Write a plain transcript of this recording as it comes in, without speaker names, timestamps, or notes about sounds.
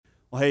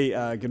Well,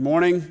 hey, good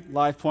morning,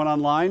 Life Point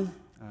Online.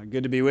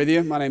 Good to be with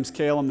you. My name's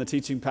Cale. I'm the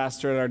teaching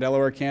pastor at our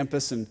Delaware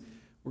campus, and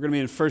we're going to be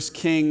in 1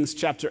 Kings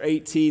chapter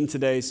 18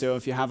 today. So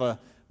if you have a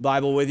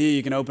Bible with you,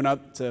 you can open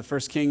up to 1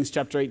 Kings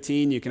chapter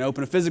 18. You can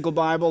open a physical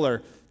Bible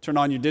or turn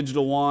on your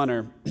digital one,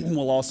 or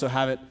we'll also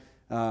have it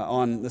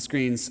on the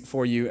screens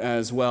for you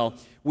as well.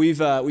 We've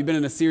been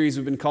in a series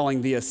we've been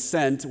calling The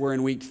Ascent. We're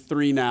in week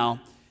 3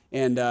 now,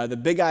 and the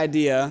big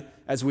idea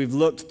as we've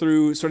looked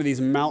through sort of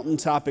these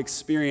mountaintop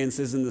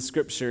experiences in the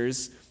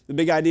scriptures, the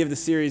big idea of the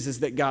series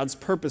is that God's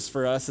purpose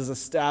for us is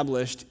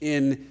established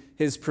in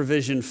his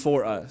provision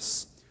for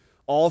us.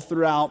 All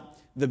throughout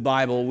the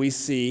Bible, we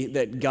see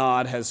that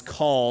God has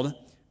called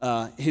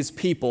his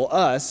people,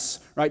 us,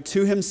 right,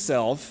 to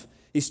himself.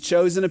 He's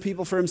chosen a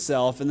people for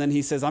himself, and then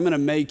he says, I'm going to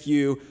make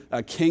you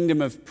a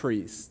kingdom of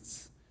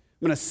priests.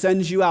 I'm going to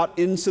send you out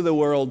into the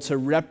world to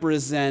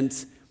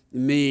represent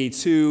me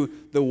to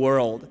the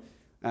world.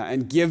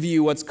 And give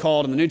you what's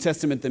called in the New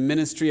Testament the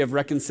ministry of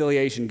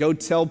reconciliation. Go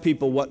tell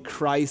people what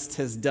Christ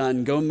has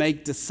done. Go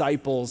make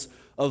disciples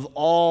of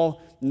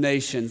all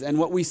nations. And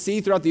what we see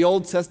throughout the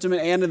Old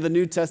Testament and in the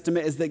New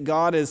Testament is that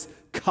God is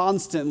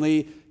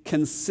constantly,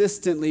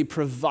 consistently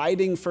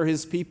providing for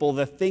his people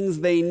the things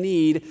they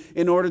need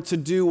in order to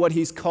do what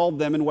he's called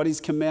them and what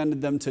he's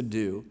commanded them to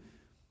do.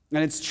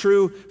 And it's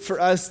true for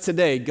us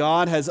today.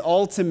 God has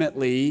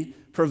ultimately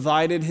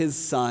provided his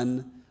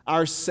Son,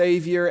 our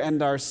Savior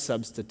and our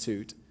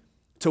substitute,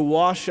 to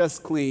wash us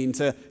clean,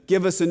 to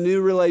give us a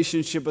new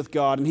relationship with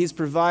God. And he's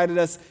provided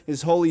us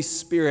his Holy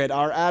Spirit,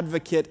 our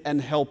advocate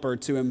and helper,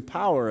 to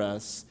empower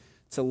us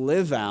to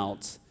live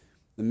out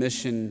the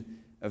mission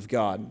of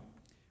God.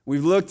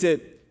 We've looked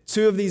at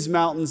 2 of these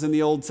mountains in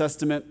the Old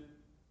Testament.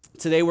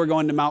 Today we're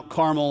going to Mount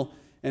Carmel.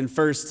 And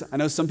first, I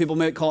know some people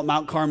may call it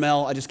Mount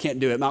Carmel. I just can't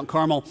do it. Mount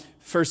Carmel,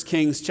 1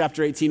 Kings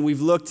chapter 18.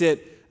 We've looked at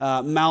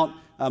Mount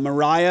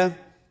Moriah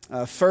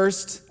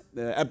first,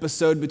 the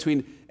episode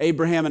between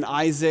Abraham and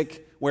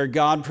Isaac, where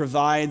God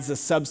provides a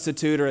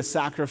substitute or a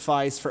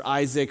sacrifice for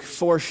Isaac,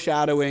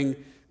 foreshadowing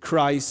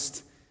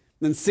Christ.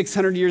 Then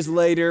 600 years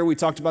later, we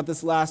talked about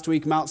this last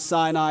week, Mount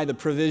Sinai, the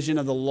provision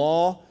of the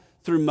law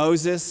through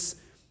Moses,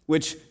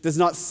 which does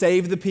not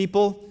save the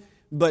people,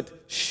 but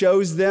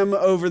shows them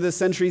over the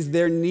centuries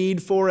their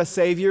need for a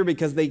Savior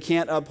because they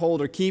can't uphold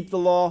or keep the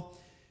law.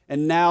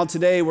 And now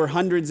today, we're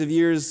hundreds of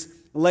years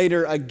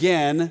later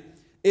again.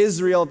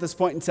 Israel at this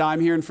point in time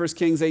here in 1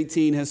 Kings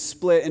 18 has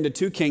split into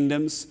 2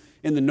 kingdoms,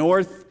 in the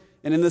north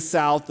and in the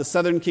south. The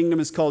southern kingdom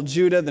is called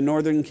Judah, the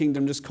northern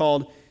kingdom just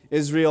called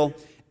Israel.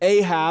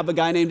 Ahab, a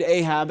guy named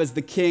Ahab, is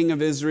the king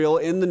of Israel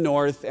in the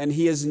north, and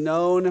he is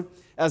known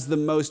as the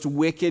most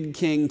wicked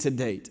king to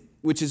date,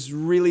 which is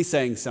really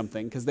saying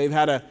something because they've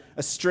had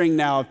a string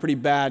now of pretty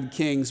bad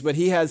kings, but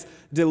he has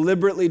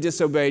deliberately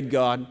disobeyed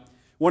God.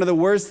 One of the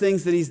worst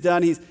things that he's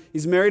done,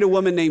 he's married a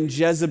woman named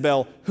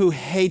Jezebel who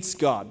hates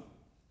God.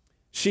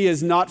 She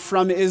is not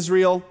from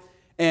Israel,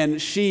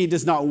 and she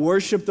does not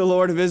worship the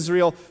Lord of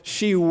Israel.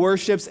 She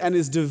worships and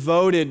is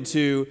devoted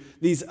to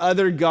these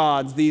other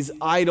gods, these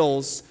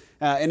idols.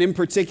 And in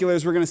particular,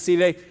 as we're going to see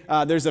today,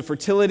 there's a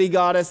fertility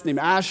goddess named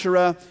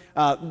Asherah.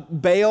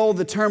 Baal,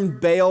 the term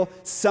Baal,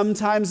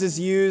 sometimes is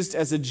used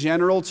as a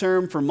general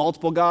term for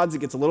multiple gods. It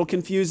gets a little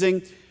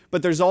confusing.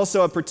 But there's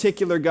also a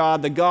particular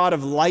god, the god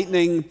of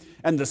lightning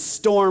and the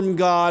storm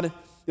god,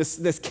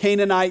 this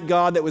Canaanite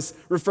god that was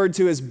referred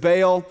to as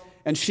Baal.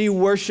 And she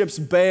worships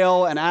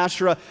Baal and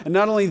Asherah. And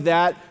not only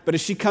that, but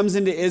as she comes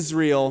into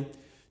Israel,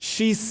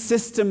 she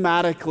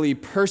systematically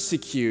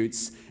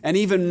persecutes and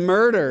even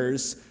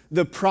murders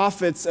the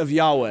prophets of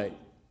Yahweh,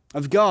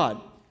 of God.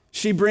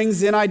 She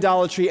brings in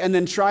idolatry and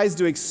then tries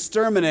to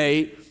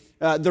exterminate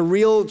the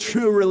real,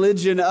 true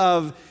religion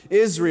of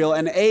Israel.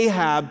 And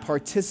Ahab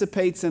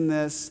participates in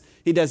this.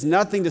 He does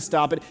nothing to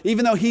stop it.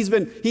 Even though he's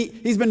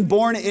been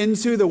born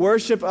into the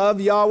worship of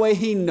Yahweh,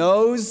 he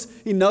knows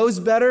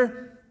better.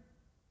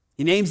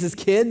 He names his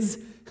kids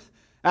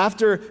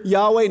after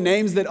Yahweh,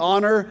 names that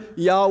honor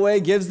Yahweh,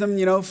 gives them,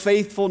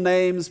 faithful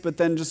names, but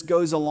then just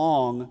goes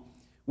along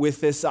with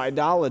this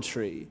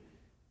idolatry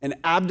and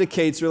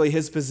abdicates really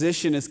his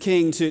position as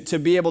king to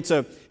be able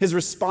to, his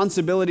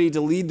responsibility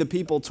to lead the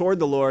people toward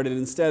the Lord, and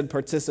instead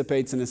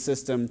participates in a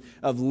system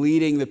of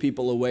leading the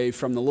people away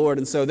from the Lord.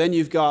 And so then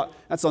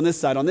that's on this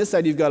side. On this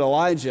side, you've got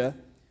Elijah,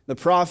 the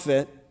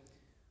prophet,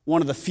 one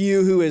of the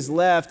few who is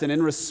left, and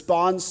in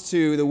response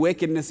to the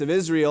wickedness of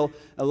Israel,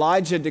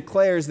 Elijah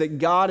declares that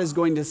God is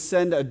going to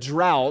send a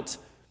drought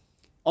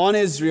on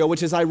Israel,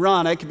 which is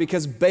ironic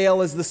because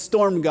Baal is the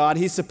storm god.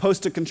 He's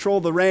supposed to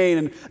control the rain,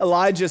 and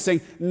Elijah is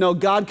saying, no,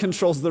 God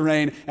controls the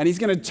rain, and he's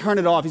going to turn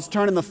it off. He's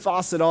turning the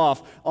faucet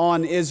off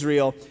on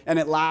Israel, and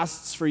it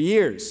lasts for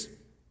years.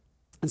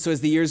 And so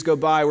as the years go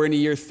by, we're in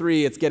year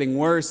 3, it's getting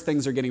worse,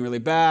 things are getting really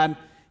bad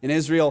in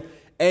Israel.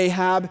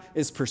 Ahab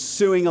is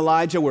pursuing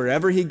Elijah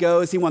wherever he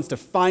goes. He wants to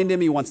find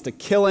him. He wants to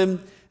kill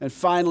him. And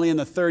finally, in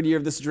the 3rd year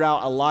of this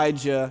drought,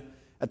 Elijah,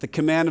 at the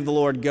command of the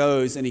Lord,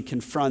 goes and he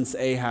confronts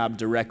Ahab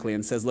directly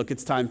and says, look,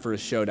 it's time for a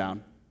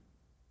showdown.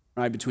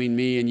 right? Between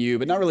me and you,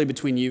 but not really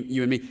between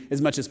you and me,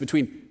 as much as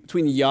between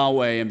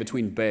Yahweh and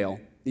between Baal,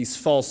 these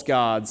false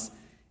gods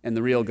and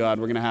the real God.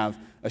 We're going to have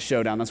a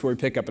showdown. That's where we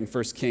pick up in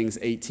 1 Kings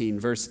 18,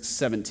 verse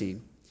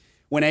 17.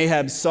 When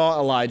Ahab saw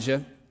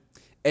Elijah,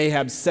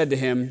 Ahab said to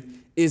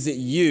him, "Is it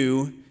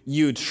you,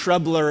 you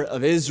troubler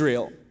of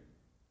Israel?"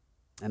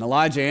 And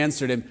Elijah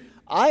answered him,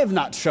 "I have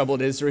not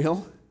troubled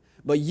Israel,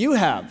 but you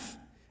have,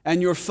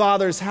 and your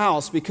father's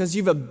house, because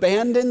you've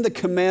abandoned the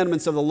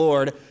commandments of the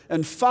Lord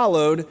and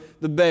followed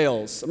the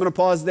Baals." I'm going to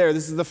pause there.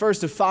 This is the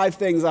first of 5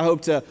 things I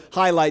hope to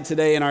highlight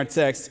today in our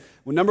text.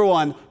 Well, number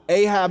 1,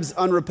 Ahab's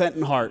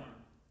unrepentant heart.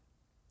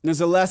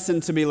 There's a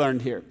lesson to be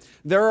learned here.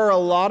 There are a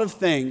lot of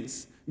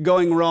things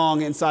going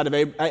wrong inside of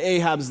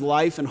Ahab's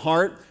life and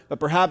heart, but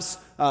perhaps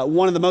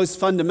one of the most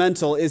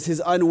fundamental is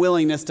his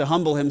unwillingness to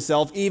humble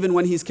himself even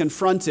when he's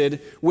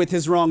confronted with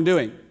his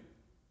wrongdoing.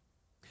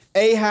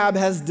 Ahab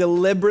has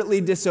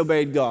deliberately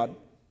disobeyed God.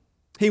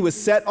 He was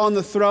set on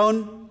the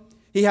throne.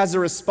 He has a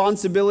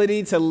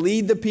responsibility to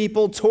lead the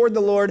people toward the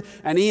Lord,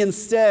 and he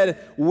instead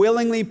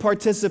willingly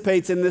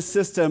participates in this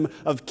system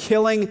of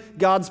killing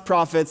God's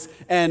prophets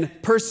and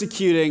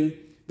persecuting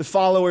the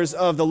followers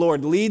of the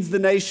Lord, leads the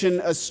nation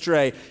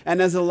astray.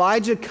 And as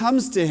Elijah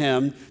comes to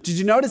him, did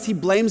you notice he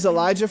blames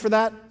Elijah for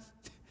that?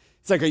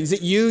 It's like, "Is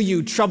it you,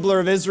 you troubler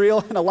of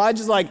Israel?" And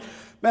Elijah's like,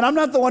 "Man, I'm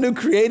not the one who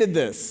created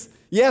this.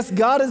 Yes,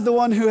 God is the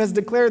one who has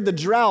declared the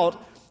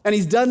drought, and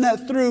he's done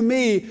that through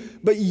me,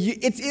 but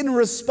it's in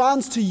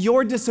response to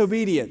your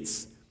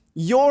disobedience,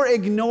 your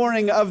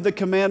ignoring of the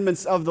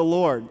commandments of the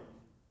Lord."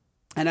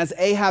 And as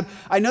Ahab,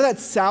 I know that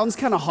sounds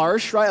kind of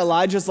harsh, right?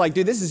 Elijah's like,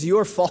 "Dude, this is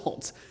your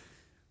fault."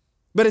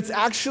 But it's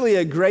actually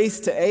a grace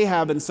to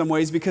Ahab in some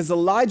ways, because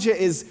Elijah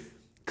is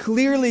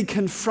clearly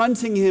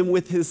confronting him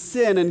with his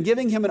sin and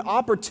giving him an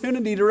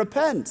opportunity to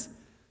repent.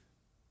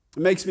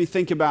 It makes me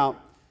think about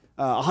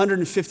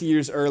 150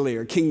 years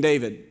earlier, King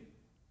David.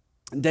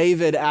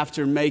 David,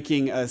 after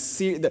making a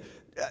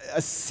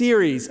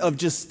series of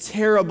just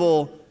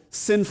terrible,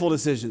 sinful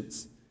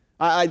decisions.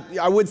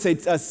 I would say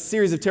a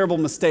series of terrible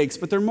mistakes,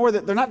 but they're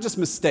not just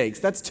mistakes.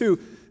 That's too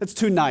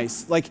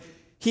nice. Like,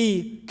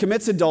 he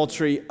commits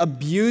adultery,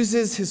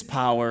 abuses his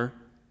power,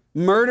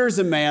 murders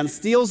a man,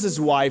 steals his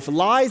wife,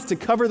 lies to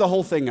cover the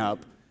whole thing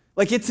up.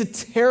 Like, it's a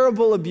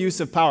terrible abuse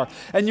of power.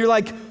 And you're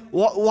like,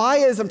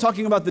 I'm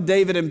talking about the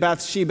David and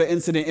Bathsheba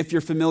incident, if you're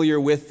familiar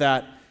with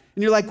that.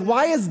 And you're like,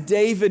 why is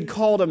David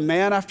called a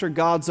man after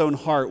God's own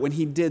heart when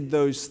he did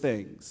those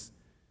things?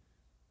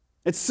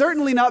 It's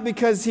certainly not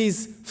because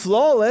he's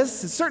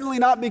flawless. It's certainly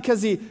not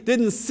because he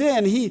didn't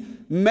sin. He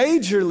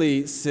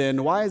majorly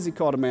sinned. Why is he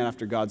called a man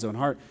after God's own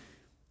heart?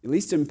 At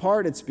least in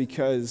part, it's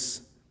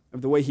because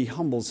of the way he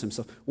humbles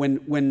himself.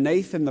 When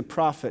Nathan the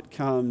prophet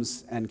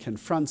comes and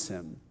confronts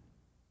him,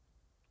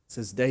 it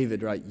says,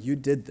 "David, right, you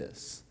did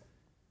this."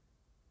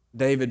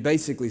 David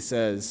basically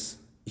says,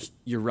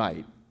 "You're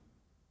right,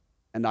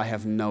 and I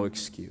have no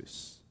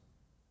excuse."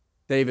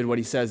 David, what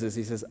he says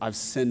is, "I've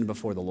sinned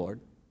before the Lord."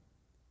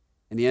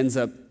 And he ends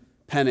up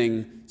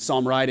penning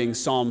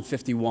Psalm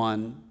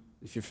 51.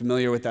 If you're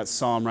familiar with that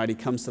psalm, right, he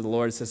comes to the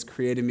Lord and says,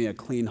 "Create in me a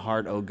clean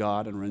heart, O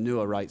God, and renew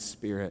a right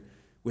spirit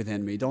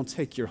within me. Don't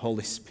take your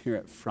Holy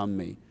Spirit from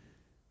me.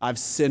 I've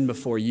sinned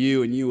before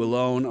you and you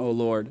alone, O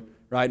Lord."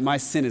 Right? "My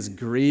sin is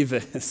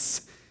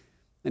grievous."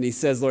 And he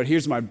says, "Lord,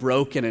 here's my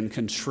broken and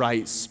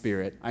contrite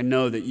spirit. I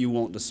know that you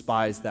won't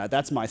despise that.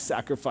 That's my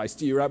sacrifice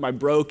to you," right? My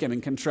broken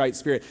and contrite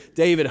spirit.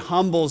 David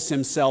humbles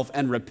himself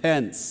and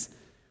repents.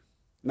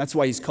 And that's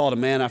why he's called a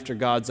man after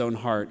God's own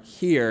heart.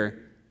 Here,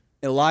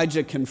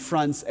 Elijah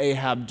confronts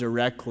Ahab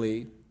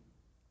directly.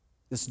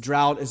 This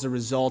drought is a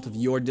result of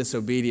your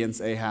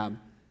disobedience, Ahab.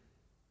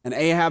 And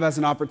Ahab has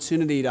an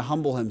opportunity to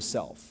humble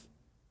himself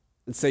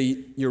and say,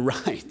 "You're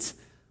right.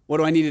 What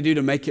do I need to do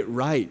to make it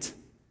right,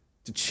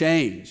 to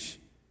change?"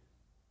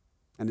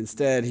 And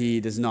instead,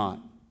 he does not.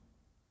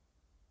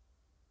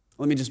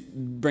 Let me just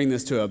bring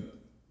this to a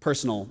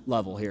personal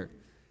level here.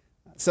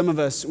 Some of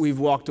us, we've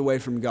walked away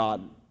from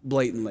God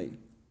blatantly,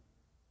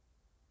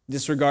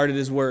 disregarded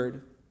his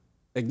word,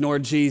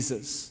 ignored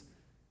Jesus,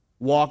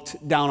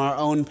 walked down our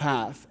own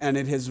path, and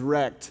it has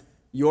wrecked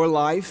your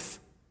life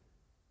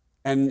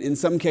and in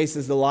some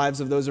cases the lives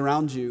of those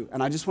around you.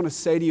 And I just want to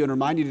say to you and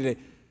remind you today,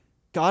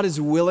 God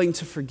is willing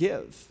to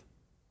forgive.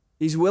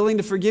 He's willing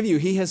to forgive you.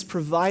 He has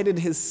provided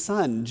his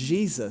son,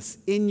 Jesus,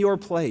 in your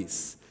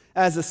place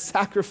as a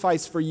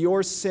sacrifice for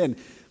your sin.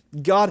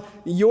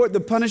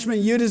 The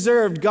punishment you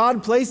deserved,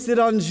 God placed it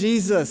on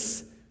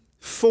Jesus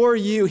for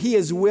you. He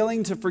is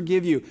willing to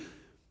forgive you.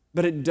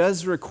 But it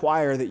does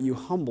require that you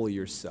humble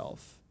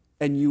yourself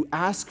and you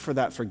ask for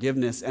that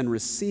forgiveness and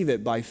receive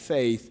it by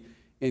faith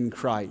in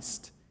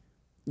Christ.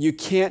 You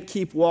can't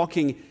keep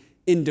walking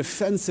in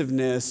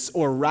defensiveness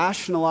or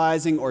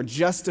rationalizing or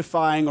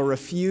justifying or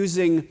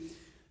refusing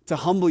to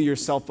humble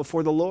yourself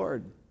before the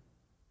Lord.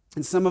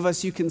 And some of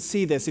us, you can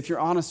see this if you're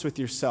honest with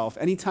yourself.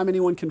 Anytime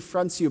anyone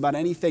confronts you about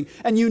anything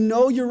and you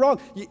know you're wrong,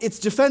 it's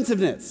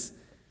defensiveness.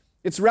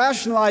 It's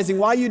rationalizing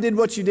why you did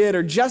what you did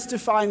or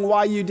justifying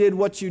why you did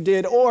what you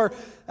did. Or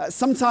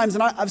sometimes,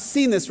 and I've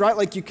seen this, right?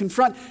 Like you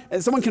confront,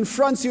 and someone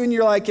confronts you and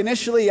you're like,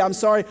 initially, I'm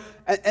sorry.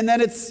 And then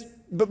it's,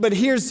 but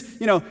here's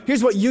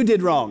what you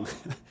did wrong.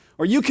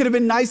 Or you could have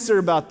been nicer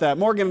about that.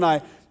 Morgan and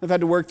I have had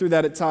to work through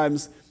that at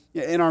times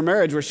in our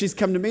marriage where she's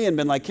come to me and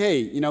been like,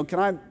 hey, can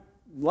I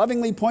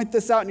lovingly point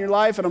this out in your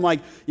life? And I'm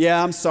like,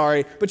 yeah, I'm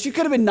sorry. But you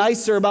could have been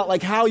nicer about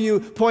like how you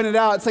pointed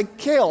out. It's like,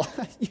 Kale,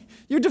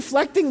 you're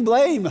deflecting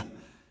blame.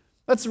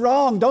 That's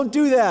wrong. Don't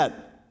do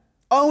that.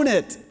 Own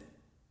it.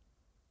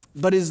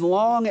 But as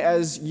long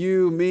as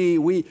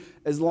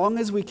as long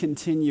as we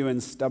continue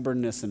in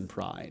stubbornness and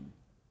pride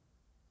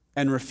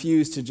and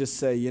refuse to just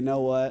say, you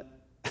know what?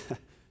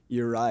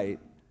 You're right.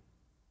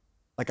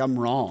 Like I'm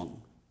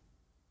wrong.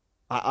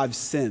 I've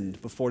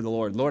sinned before the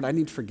Lord. Lord, I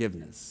need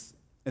forgiveness.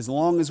 As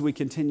long as we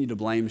continue to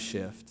blame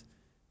shift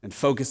and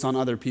focus on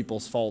other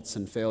people's faults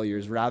and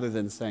failures rather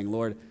than saying,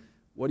 Lord,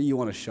 what do you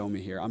want to show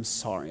me here? I'm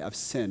sorry. I've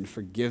sinned.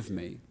 Forgive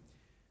me.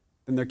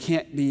 Then there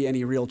can't be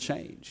any real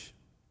change.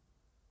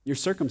 Your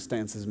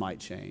circumstances might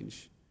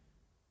change,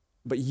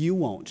 but you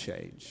won't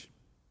change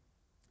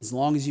as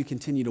long as you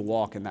continue to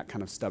walk in that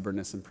kind of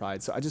stubbornness and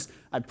pride. So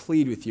I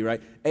plead with you,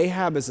 right?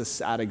 Ahab is a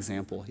sad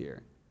example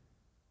here.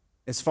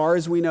 As far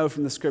as we know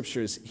from the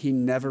scriptures, he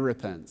never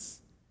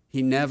repents.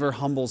 He never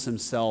humbles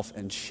himself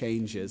and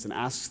changes and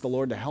asks the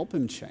Lord to help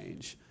him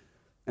change.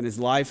 And his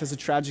life has a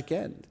tragic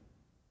end.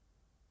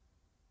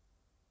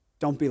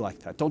 Don't be like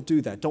that. Don't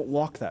do that. Don't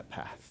walk that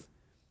path.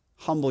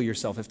 Humble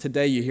yourself. If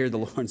today you hear the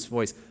Lord's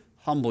voice,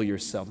 humble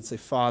yourself and say,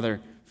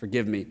 Father,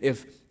 forgive me.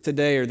 If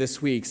today or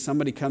this week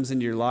somebody comes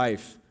into your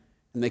life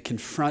and they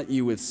confront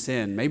you with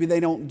sin, maybe they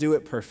don't do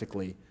it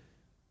perfectly,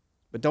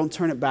 but don't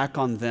turn it back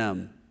on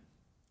them.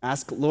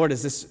 Ask, Lord,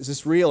 is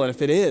this real? And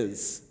if it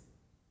is,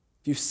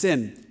 if you've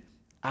sinned,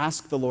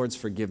 ask the Lord's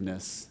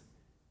forgiveness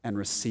and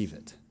receive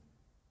it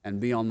and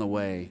be on the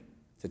way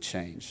to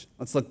change.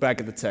 Let's look back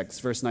at the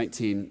text, verse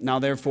 19. Now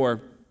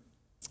therefore,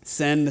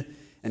 send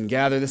and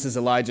gather. This is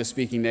Elijah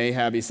speaking to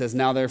Ahab. He says,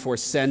 now therefore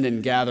send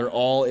and gather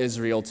all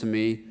Israel to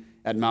me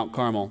at Mount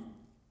Carmel,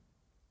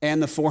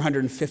 and the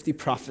 450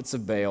 prophets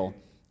of Baal,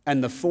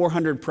 and the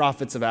 400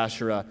 prophets of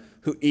Asherah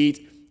who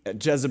eat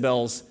at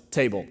Jezebel's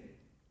table.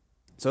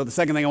 So the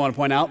second thing I want to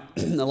point out,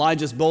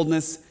 Elijah's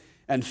boldness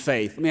and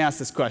faith. Let me ask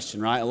this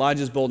question, right?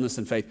 Elijah's boldness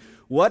and faith.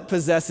 What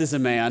possesses a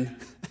man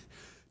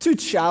to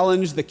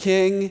challenge the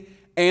king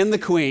and the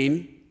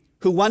queen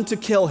who want to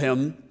kill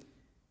him,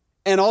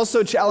 and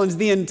also challenge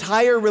the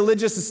entire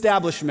religious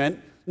establishment?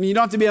 I mean, you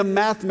don't have to be a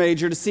math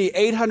major to see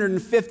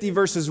 850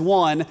 verses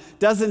 1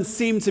 doesn't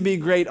seem to be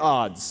great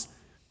odds.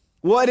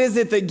 What is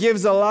it that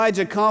gives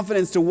Elijah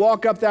confidence to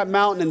walk up that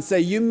mountain and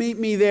say, you meet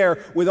me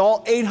there with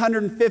all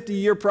 850 of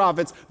your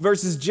prophets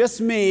versus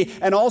just me,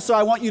 and also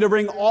I want you to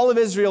bring all of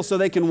Israel so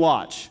they can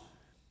watch?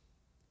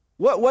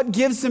 What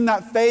gives him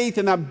that faith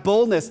and that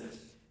boldness?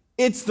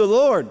 It's the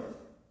Lord.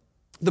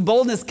 The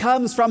boldness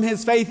comes from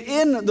his faith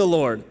in the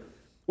Lord,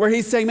 where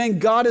he's saying, man,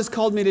 God has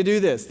called me to do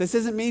this. This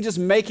isn't me just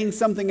making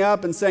something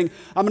up and saying,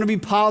 I'm going to be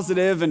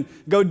positive and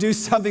go do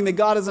something that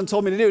God hasn't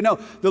told me to do. No,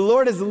 the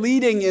Lord is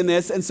leading in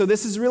this, and so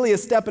this is really a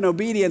step in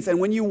obedience. And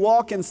when you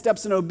walk in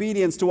steps in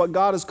obedience to what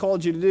God has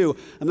called you to do,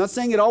 I'm not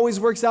saying it always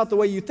works out the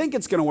way you think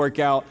it's going to work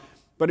out,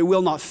 but it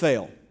will not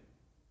fail.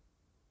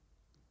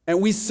 And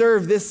we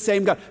serve this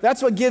same God.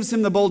 That's what gives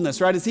him the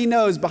boldness, right? As he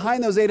knows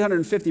behind those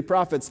 850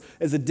 prophets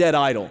is a dead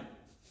idol,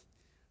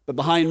 but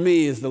behind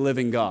me is the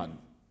living God.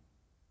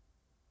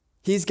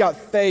 He's got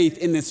faith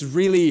in this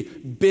really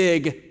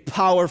big,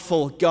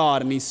 powerful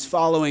God, and he's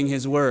following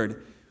his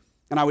word.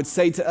 And I would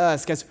say to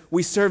us, guys,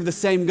 we serve the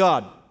same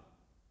God.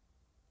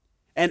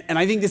 And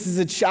I think this is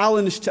a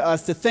challenge to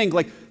us to think,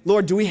 like,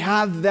 Lord, do we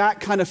have that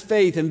kind of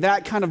faith and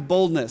that kind of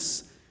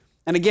boldness?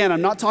 And again,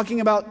 I'm not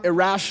talking about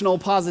irrational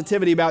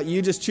positivity, about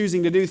you just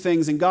choosing to do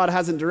things and God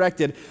hasn't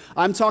directed.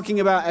 I'm talking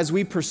about as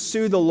we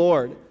pursue the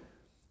Lord,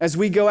 as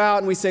we go out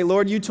and we say,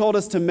 Lord, you told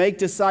us to make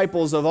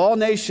disciples of all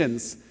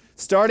nations,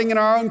 starting in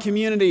our own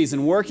communities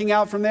and working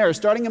out from there,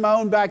 starting in my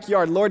own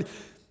backyard. Lord,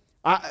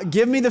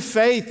 give me the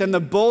faith and the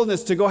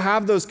boldness to go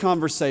have those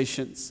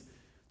conversations,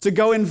 to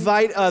go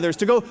invite others,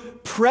 to go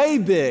pray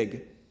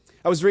big.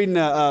 I was reading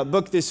a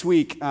book this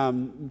week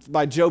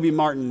by Joby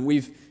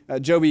Martin.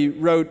 Joby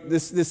wrote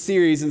this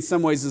series, in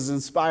some ways is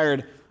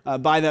inspired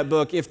by that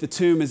book, If the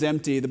Tomb is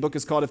Empty. The book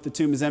is called If the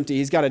Tomb is Empty.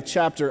 He's got a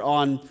chapter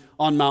on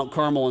Mount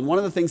Carmel, and one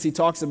of the things he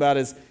talks about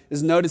is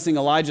noticing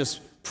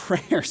Elijah's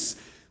prayers.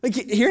 Like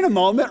here in a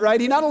moment,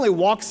 right, he not only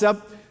walks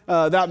up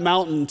that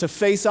mountain to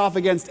face off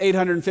against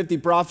 850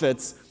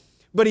 prophets,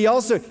 but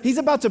he's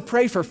about to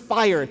pray for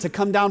fire to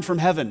come down from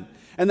heaven.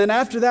 And then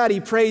after that,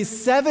 he prays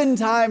 7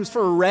 times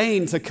for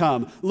rain to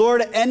come.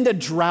 Lord, end a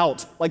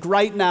drought, like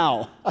right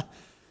now.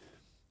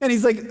 And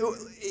he's like,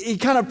 he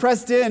kind of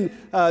pressed in,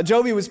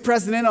 Joby was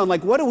pressing in on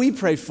like, what do we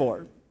pray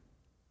for?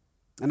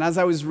 And as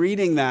I was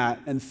reading that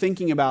and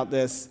thinking about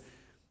this,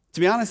 to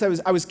be honest,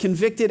 I was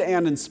convicted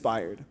and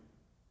inspired.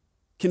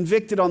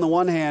 Convicted on the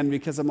one hand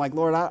because I'm like,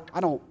 Lord,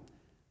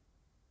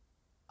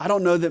 I I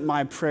don't know that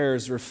my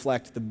prayers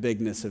reflect the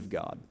bigness of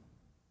God.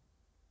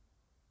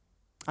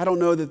 I don't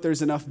know that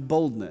there's enough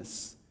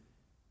boldness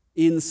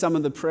in some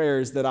of the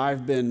prayers that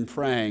I've been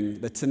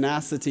praying, the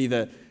tenacity,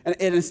 and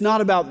it's not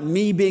about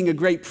me being a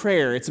great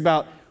prayer. It's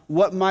about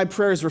what my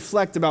prayers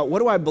reflect about what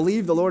do I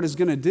believe the Lord is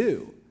going to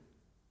do.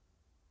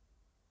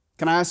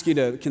 Can I ask you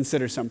to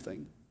consider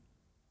something?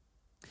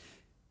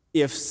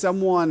 If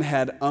someone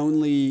had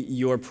only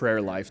your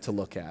prayer life to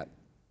look at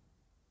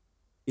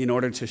in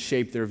order to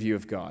shape their view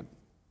of God,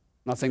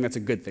 I'm not saying that's a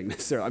good thing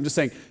necessarily. I'm just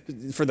saying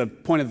for the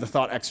point of the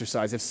thought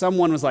exercise, if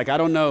someone was like, I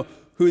don't know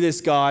who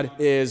this God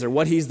is or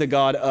what he's the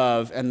God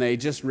of, and they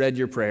just read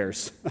your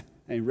prayers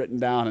and written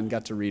down and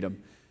got to read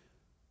them,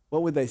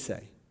 what would they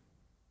say?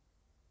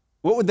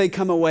 What would they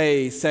come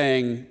away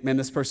saying, man,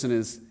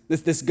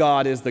 this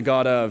God is the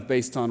God of,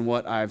 based on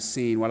what I've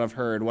seen, what I've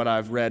heard, what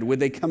I've read? Would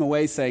they come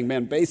away saying,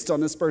 man, based on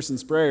this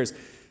person's prayers,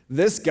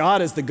 this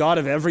God is the God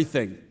of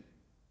everything.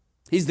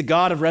 He's the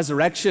God of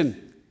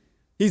resurrection.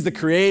 He's the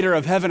creator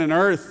of heaven and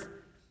earth.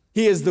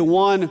 He is the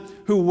one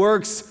who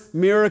works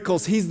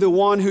miracles. He's the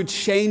one who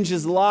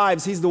changes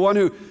lives. He's the one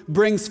who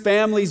brings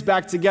families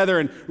back together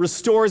and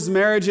restores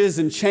marriages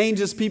and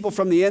changes people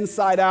from the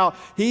inside out.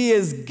 He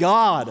is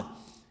God.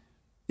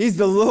 He's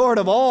the Lord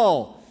of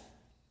all.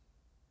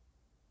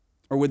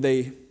 Or would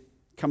they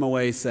come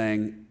away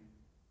saying,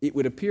 it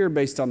would appear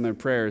based on their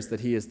prayers that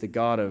he is the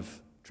God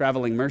of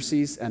traveling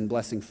mercies and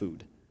blessing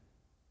food.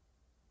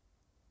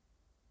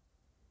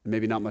 And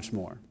maybe not much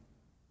more.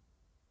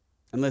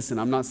 And listen,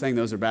 I'm not saying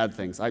those are bad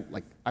things.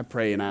 I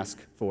pray and ask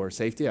for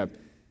safety. I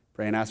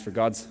pray and ask for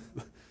God's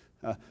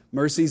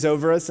mercies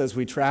over us as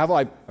we travel.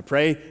 I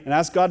pray and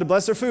ask God to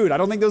bless our food. I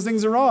don't think those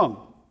things are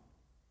wrong.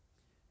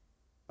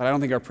 But I don't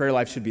think our prayer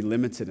life should be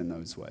limited in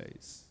those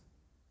ways.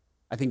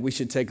 I think we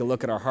should take a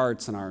look at our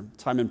hearts and our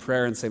time in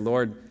prayer and say,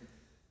 Lord,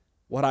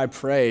 what I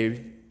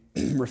pray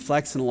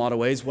reflects in a lot of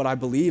ways what I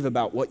believe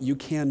about what you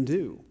can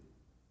do.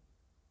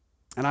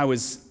 And I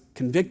was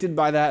convicted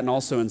by that and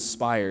also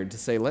inspired to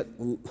say,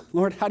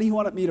 Lord, how do you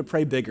want me to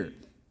pray bigger?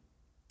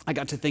 I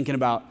got to thinking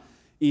about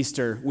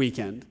Easter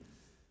weekend.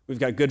 We've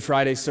got Good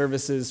Friday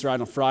services right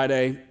on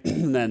Friday,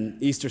 and then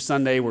Easter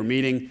Sunday we're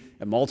meeting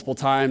at multiple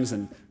times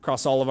and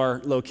across all of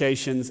our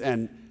locations,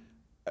 and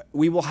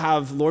we will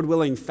have, Lord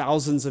willing,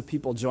 thousands of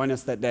people join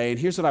us that day. And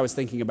here's what I was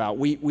thinking about.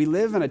 We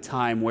live in a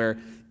time where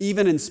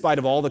even in spite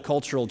of all the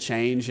cultural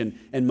change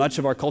and much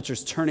of our culture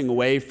is turning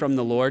away from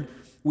the Lord,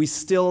 we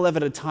still live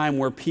at a time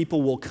where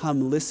people will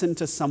come listen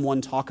to someone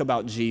talk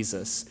about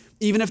Jesus.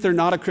 Even if they're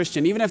not a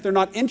Christian, even if they're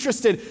not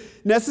interested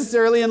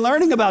necessarily in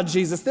learning about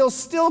Jesus, they'll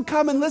still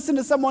come and listen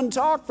to someone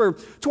talk for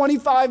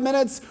 25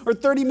 minutes or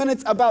 30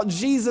 minutes about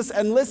Jesus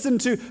and listen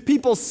to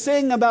people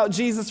sing about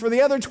Jesus for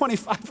the other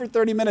 25 or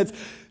 30 minutes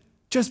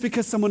just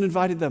because someone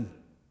invited them.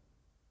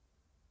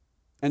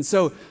 And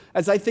so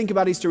as I think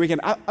about Easter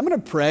weekend, I'm going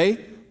to pray.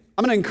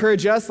 I'm going to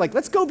encourage us,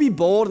 let's go be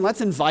bold and let's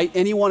invite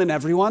anyone and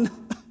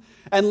everyone.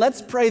 And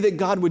let's pray that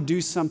God would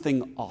do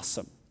something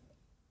awesome,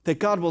 that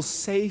God will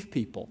save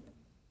people,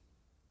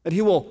 that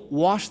he will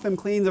wash them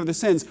clean of their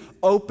sins,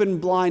 open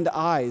blind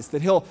eyes,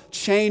 that he'll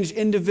change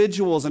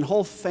individuals and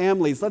whole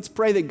families. Let's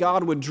pray that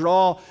God would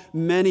draw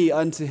many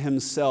unto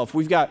himself.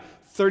 We've got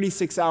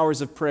 36 hours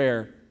of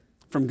prayer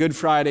from Good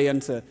Friday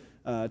into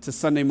to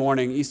Sunday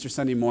morning, Easter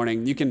Sunday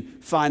morning. You can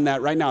find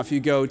that right now if you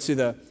go to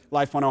the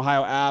Life One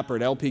Ohio app or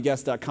at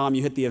lpguest.com,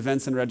 you hit the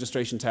events and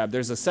registration tab.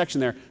 There's a section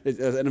there,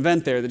 an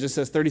event there that just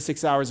says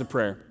 36 hours of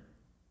prayer.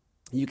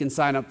 You can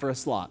sign up for a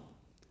slot.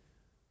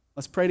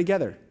 Let's pray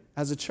together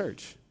as a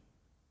church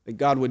that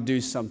God would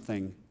do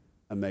something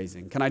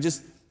amazing. I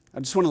just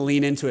want to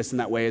lean into us in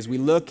that way as we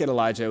look at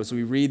Elijah, as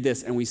we read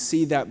this and we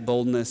see that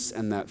boldness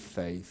and that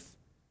faith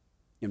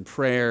in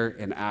prayer,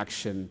 in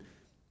action.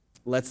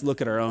 Let's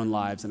look at our own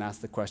lives and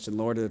ask the question,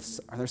 Lord, are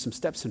there some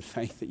steps in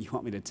faith that you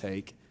want me to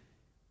take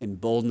in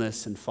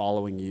boldness and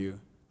following you?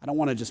 I don't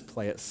want to just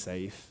play it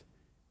safe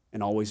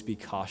and always be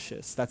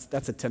cautious.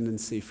 That's a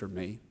tendency for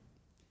me.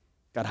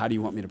 God, how do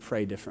you want me to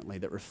pray differently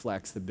that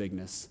reflects the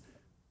bigness,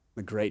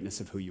 the greatness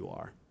of who you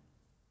are?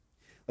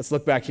 Let's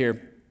look back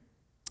here,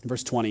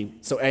 verse 20.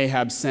 So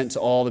Ahab sent to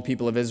all the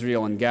people of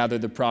Israel and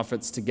gathered the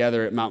prophets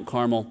together at Mount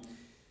Carmel.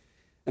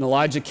 And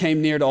Elijah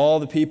came near to all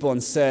the people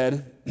and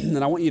said,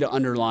 and I want you to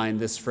underline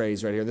this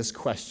phrase right here, this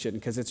question,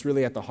 because it's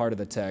really at the heart of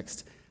the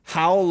text.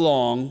 How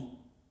long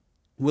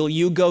will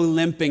you go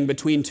limping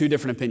between two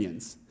different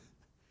opinions?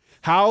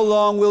 How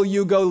long will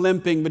you go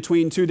limping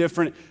between two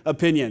different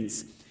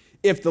opinions?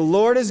 If the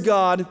Lord is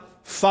God,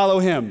 follow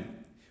him.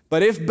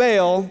 But if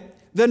Baal,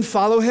 then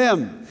follow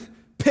him.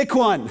 Pick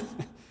one.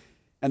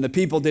 And the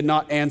people did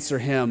not answer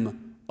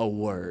him a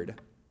word.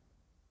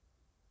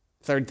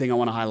 Third thing I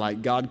want to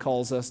highlight, God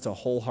calls us to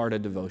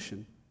wholehearted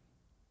devotion.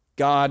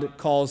 God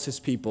calls his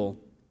people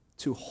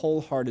to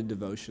wholehearted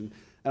devotion.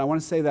 And I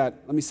want to say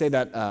that, let me say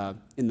that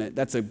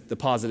that's the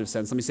positive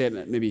sense. Let me say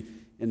it maybe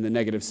in the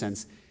negative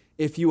sense.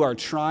 If you are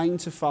trying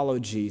to follow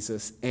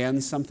Jesus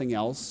and something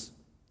else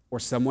or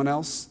someone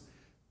else,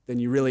 then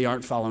you really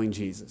aren't following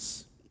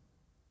Jesus.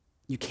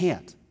 You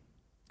can't.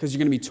 because you're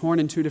going to be torn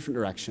in two different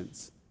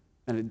directions,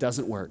 and it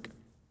doesn't work.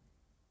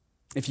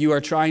 If you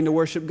are trying to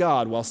worship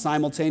God while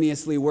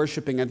simultaneously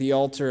worshiping at the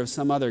altar of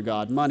some other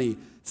god, money,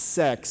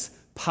 sex,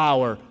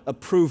 power,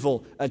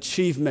 approval,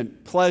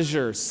 achievement,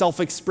 pleasure,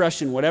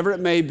 self-expression, whatever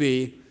it may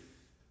be,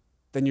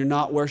 then you're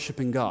not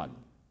worshiping God.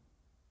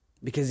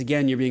 Because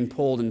again, you're being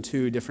pulled in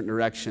two different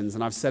directions.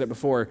 And I've said it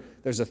before,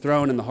 there's a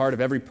throne in the heart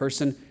of every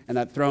person, and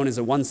that throne is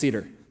a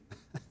one-seater,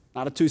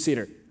 not a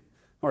two-seater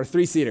or a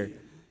three-seater.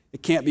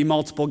 It can't be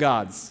multiple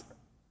gods.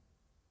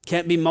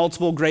 Can't be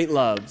multiple great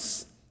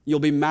loves. You'll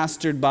be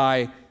mastered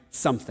by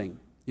something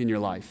in your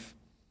life.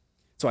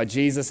 That's why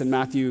Jesus in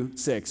Matthew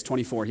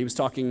 6:24, he was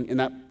talking in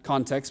that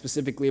context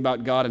specifically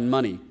about God and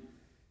money.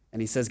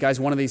 And he says, guys,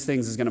 one of these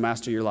things is going to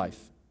master your life.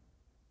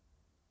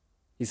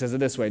 He says it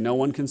this way, no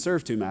one can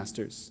serve two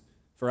masters.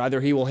 For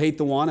either he will hate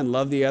the one and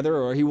love the other,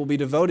 or he will be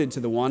devoted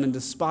to the one and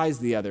despise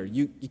the other.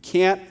 You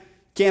can't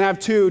have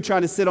two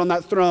trying to sit on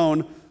that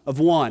throne of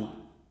one.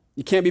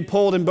 You can't be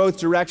pulled in both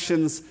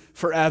directions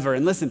forever.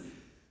 And listen,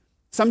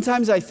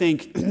 sometimes I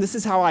think, this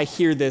is how I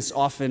hear this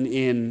often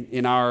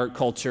in our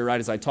culture, right,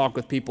 as I talk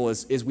with people,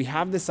 is we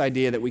have this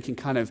idea that we can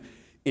kind of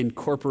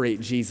incorporate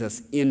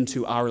Jesus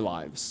into our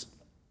lives.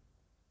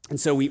 And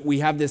so we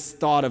have this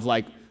thought of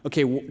like,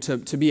 okay,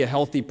 to be a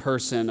healthy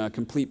person, a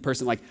complete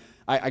person, like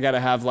I got to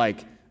have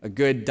like a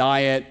good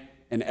diet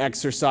and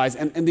exercise.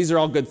 And these are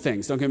all good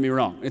things, don't get me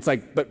wrong. It's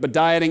like, but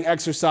dieting,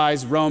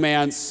 exercise,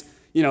 romance,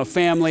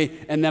 family,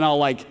 and then I'll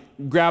like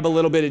grab a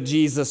little bit of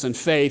Jesus and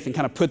faith and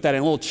kind of put that in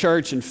a little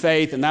church and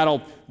faith, and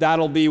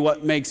that'll be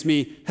what makes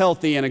me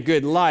healthy and a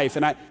good life.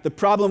 And the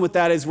problem with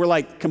that is we're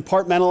like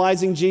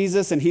compartmentalizing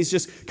Jesus, and he's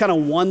just kind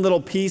of one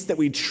little piece that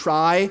we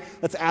try.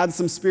 Let's add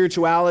some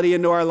spirituality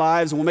into our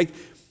lives, and we'll make.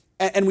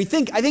 And I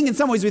think in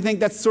some ways we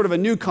think that's sort of a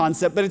new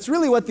concept, but it's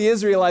really what the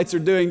Israelites are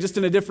doing, just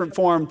in a different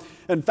form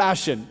and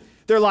fashion.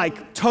 They're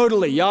like,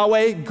 totally,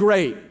 Yahweh,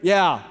 great,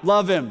 yeah,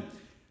 love him.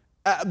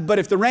 But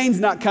if the rain's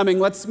not coming,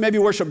 let's maybe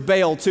worship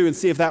Baal too and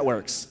see if that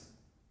works.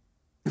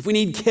 If we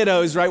need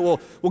kiddos, right, we'll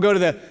go to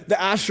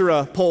the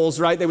Asherah poles,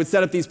 right? They would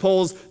set up these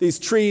poles, these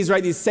trees,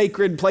 right, these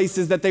sacred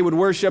places that they would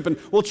worship, and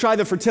we'll try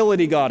the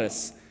fertility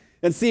goddess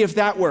and see if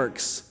that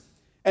works.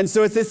 And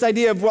so it's this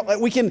idea of what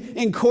we can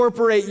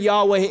incorporate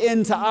Yahweh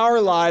into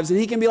our lives, and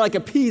he can be like a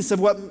piece of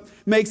what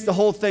makes the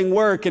whole thing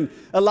work. And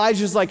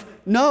Elijah's like,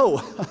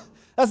 no,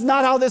 that's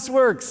not how this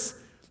works.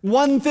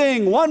 One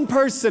thing, one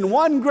person,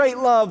 one great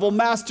love will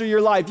master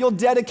your life. You'll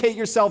dedicate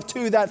yourself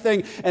to that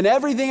thing, and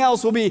everything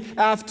else will be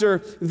after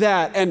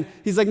that. And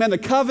he's like, man, the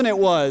covenant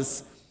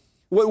was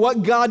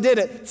what God did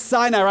at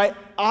Sinai, right?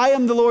 I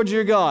am the Lord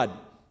your God.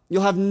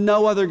 You'll have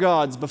no other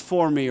gods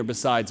before me or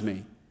besides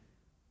me.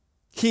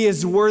 He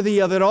is worthy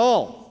of it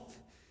all.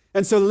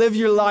 And so live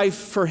your life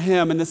for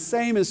him. And the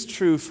same is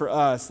true for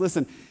us.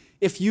 Listen,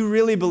 if you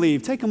really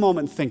believe, take a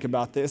moment and think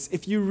about this.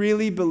 If you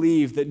really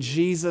believe that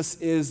Jesus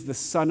is the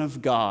Son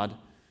of God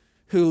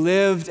who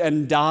lived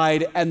and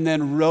died and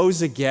then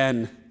rose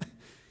again,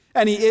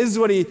 and he is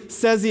what he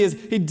says he is,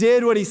 he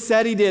did what he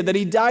said he did, that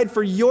he died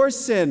for your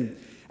sin,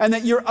 and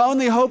that your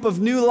only hope of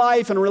new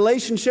life and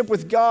relationship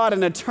with God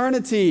and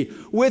eternity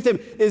with him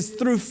is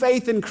through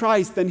faith in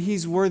Christ, then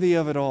he's worthy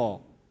of it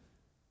all.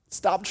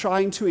 Stop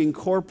trying to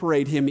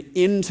incorporate him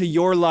into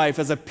your life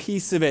as a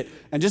piece of it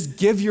and just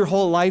give your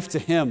whole life to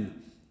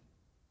him.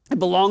 It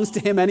belongs to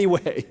him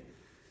anyway.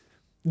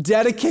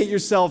 Dedicate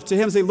yourself to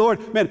him. Say,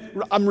 Lord, man,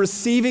 I'm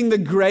receiving the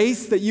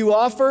grace that you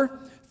offer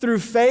through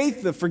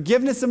faith, the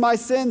forgiveness of my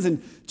sins,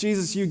 and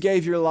Jesus, you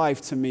gave your life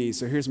to me,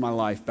 so here's my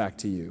life back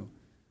to you.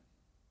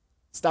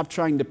 Stop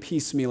trying to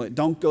piecemeal it.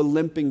 Don't go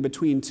limping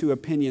between two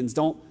opinions.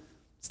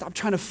 Stop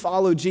trying to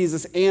follow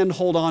Jesus and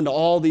hold on to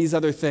all these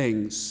other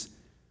things.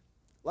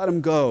 Let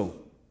him go.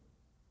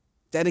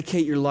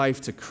 Dedicate your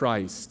life to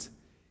Christ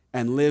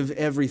and live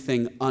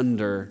everything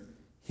under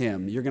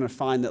him. You're going to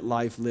find that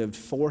life lived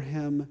for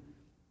him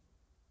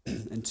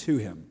and to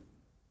him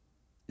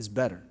is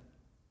better.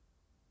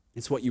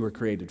 It's what you were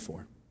created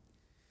for.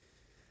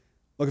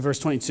 Look at verse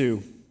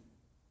 22.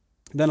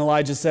 Then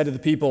Elijah said to the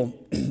people,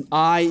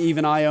 I,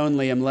 even I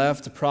only, am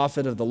left a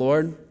prophet of the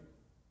Lord,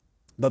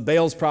 but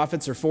Baal's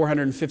prophets are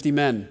 450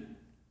 men.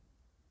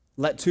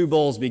 Let 2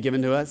 bulls be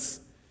given to us.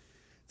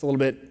 It's a little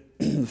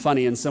bit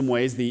funny in some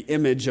ways. The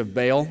image of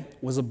Baal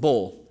was a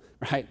bull,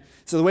 right?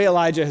 So the way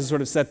Elijah has sort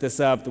of set this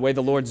up, the way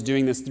the Lord's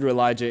doing this through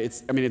Elijah,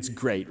 it's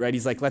great, right?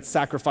 He's like, let's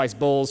sacrifice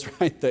bulls,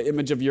 right? The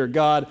image of your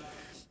God.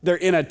 They're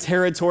in a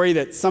territory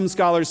that some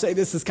scholars say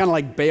this is kind of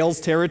like Baal's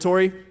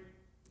territory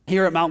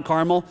here at Mount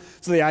Carmel.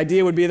 So the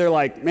idea would be they're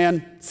like,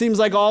 man, seems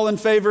like all in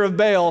favor of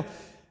Baal.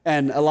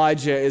 And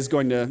Elijah is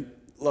going to,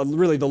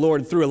 really the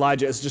Lord through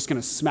Elijah is just going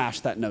to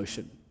smash that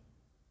notion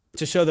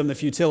to show them the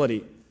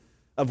futility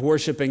of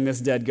worshiping this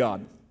dead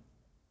God.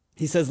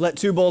 He says, let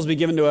 2 bulls be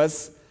given to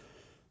us,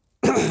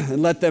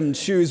 and let them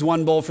choose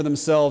 1 bull for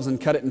themselves and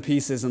cut it in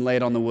pieces and lay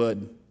it on the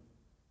wood,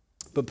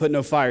 but put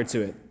no fire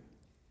to it.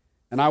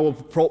 And I will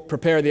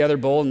prepare the other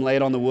bull and lay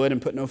it on the wood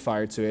and put no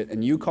fire to it.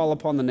 And you call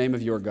upon the name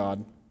of your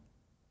God,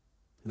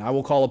 and I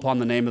will call upon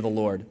the name of the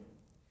Lord.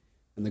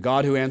 And the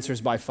God who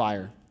answers by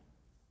fire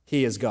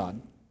he is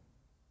God.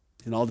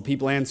 And all the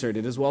people answered,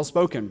 it is well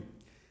spoken.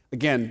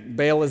 Again,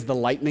 Baal is the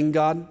lightning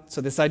god. So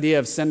this idea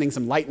of sending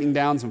some lightning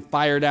down, some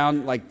fire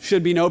down,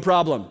 should be no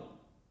problem.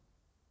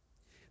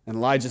 And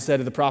Elijah said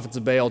to the prophets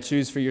of Baal,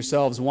 choose for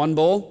yourselves one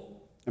bull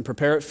and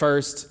prepare it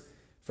first,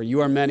 for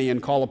you are many,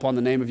 and call upon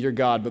the name of your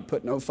God, but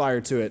put no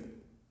fire to it.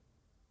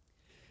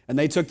 And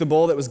they took the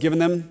bull that was given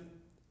them,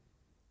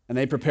 and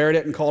they prepared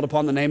it and called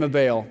upon the name of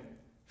Baal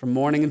from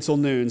morning until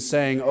noon,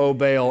 saying, O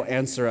Baal,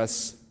 answer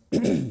us.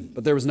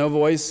 But there was no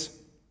voice,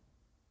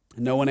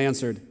 and no one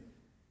answered.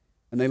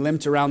 And they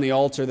limped around the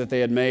altar that they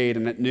had made,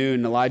 and at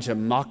noon Elijah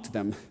mocked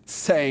them,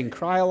 saying,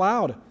 cry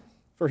aloud,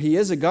 for he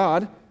is a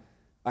god.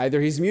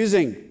 Either he's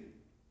musing,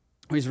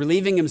 or he's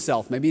relieving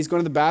himself. Maybe he's going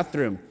to the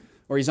bathroom,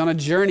 or he's on a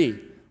journey,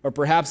 or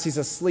perhaps he's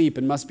asleep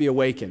and must be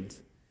awakened.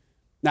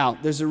 Now,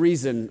 there's a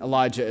reason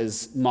Elijah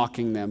is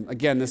mocking them.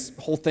 Again, this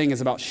whole thing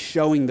is about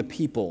showing the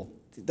people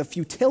the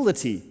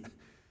futility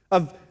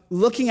of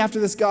looking after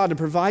this God to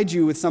provide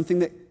you with something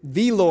that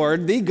the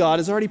Lord, the God,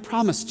 has already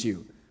promised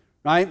you,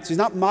 right? So he's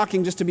not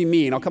mocking just to be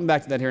mean. I'll come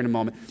back to that here in a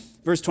moment.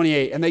 Verse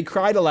 28, and they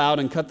cried aloud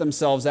and cut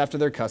themselves after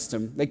their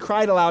custom. They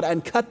cried aloud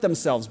and cut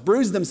themselves,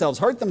 bruised themselves,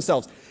 hurt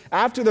themselves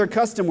after their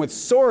custom with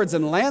swords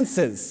and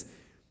lances.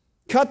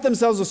 Cut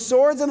themselves with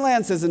swords and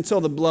lances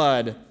until the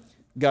blood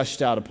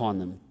gushed out upon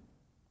them.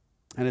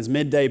 And as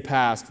midday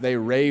passed, they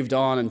raved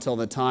on until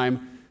the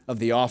time of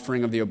the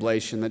offering of the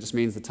oblation. That just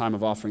means the time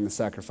of offering the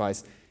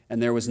sacrifice.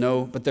 And there was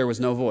no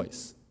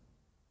voice.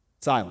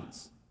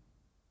 Silence.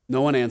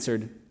 No one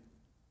answered.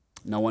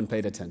 No one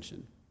paid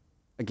attention.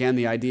 Again,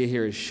 the idea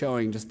here is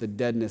showing just the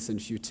deadness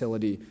and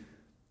futility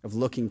of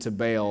looking to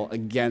Baal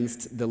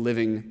against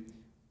the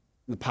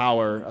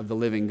power of the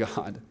living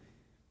God.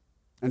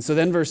 And so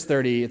then verse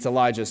 30, it's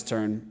Elijah's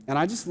turn. And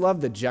I just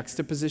love the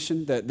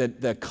juxtaposition,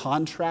 the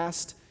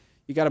contrast.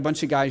 You got a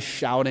bunch of guys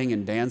shouting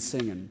and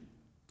dancing and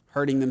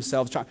hurting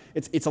themselves.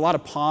 It's a lot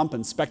of pomp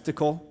and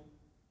spectacle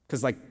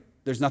because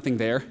there's nothing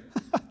there.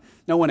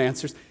 No one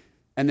answers.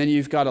 And then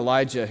you've got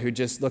Elijah who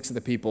just looks at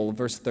the people.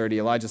 Verse 30,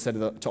 Elijah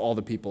said to all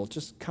the people,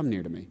 just come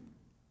near to me.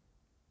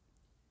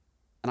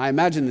 And I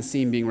imagine the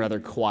scene being rather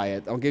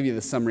quiet. I'll give you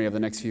the summary of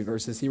the next few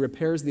verses. He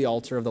repairs the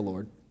altar of the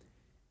Lord.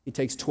 He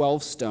takes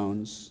 12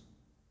 stones,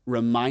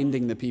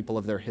 reminding the people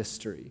of their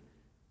history,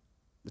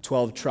 the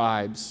 12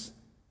 tribes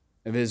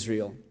of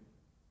Israel.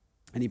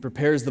 And he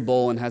prepares the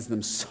bowl and has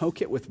them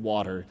soak it with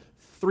water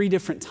 3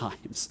 different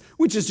times,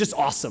 which is just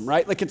awesome,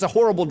 right? It's a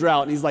horrible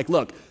drought. And he's like,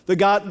 look,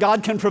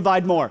 God can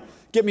provide more.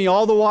 Get me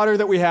all the water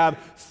that we have,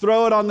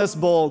 throw it on this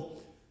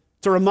bowl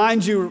to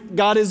remind you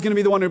God is going to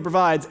be the one who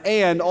provides,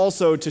 and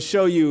also to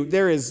show you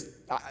there's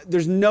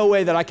no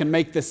way that I can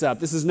make this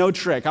up. This is no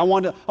trick. I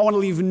want to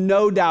leave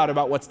no doubt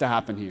about what's to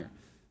happen here.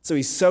 So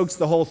he soaks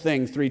the whole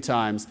thing 3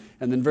 times.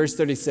 And then verse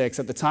 36,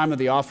 at the time of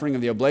the offering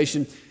of the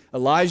oblation,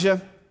 Elijah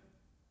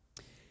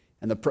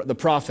and the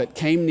prophet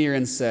came near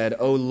and said,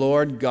 O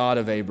Lord God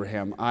of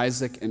Abraham,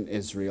 Isaac, and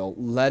Israel,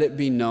 let it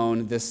be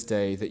known this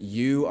day that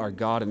you are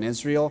God in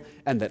Israel,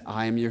 and that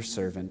I am your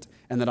servant,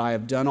 and that I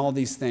have done all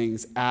these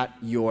things at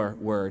your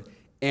word.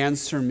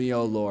 Answer me,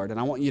 O Lord. And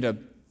I want you to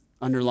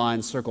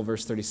underline, circle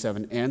verse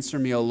 37. Answer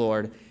me, O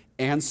Lord.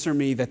 Answer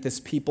me that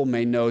this people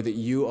may know that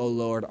you, O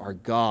Lord, are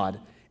God,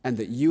 and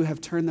that you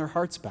have turned their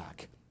hearts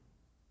back.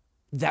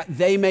 That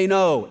they may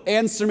know.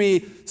 Answer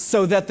me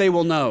so that they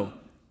will know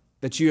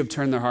that you have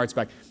turned their hearts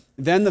back.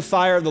 Then the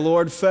fire of the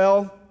Lord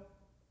fell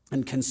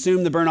and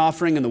consumed the burnt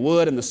offering and the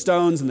wood and the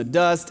stones and the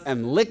dust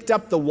and licked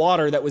up the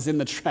water that was in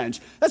the trench.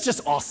 That's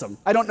just awesome.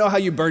 I don't know how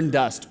you burn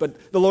dust,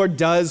 but the Lord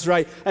does,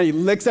 right? And he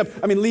licks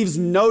up, leaves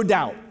no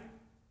doubt.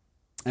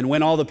 And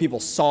when all the people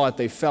saw it,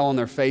 they fell on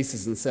their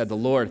faces and said, the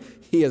Lord,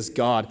 he is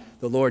God.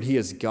 The Lord, he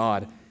is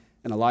God.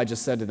 And Elijah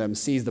said to them,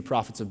 seize the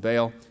prophets of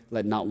Baal,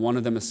 let not one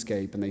of them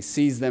escape. And they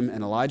seized them,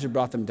 and Elijah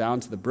brought them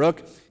down to the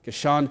brook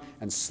Kishon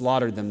and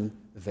slaughtered them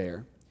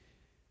there.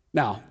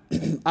 Now,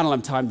 I don't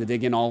have time to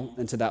dig in all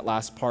into that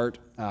last part.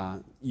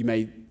 You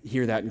may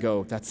hear that and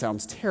go, that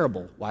sounds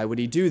terrible. Why would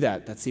he do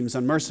that? That seems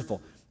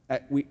unmerciful.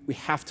 We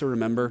have to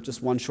remember,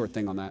 just one short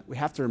thing on that. We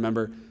have to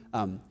remember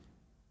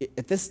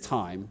at this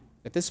time,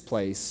 at this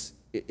place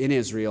in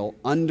Israel,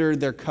 under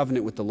their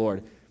covenant with the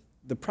Lord,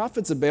 the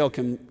prophets of Baal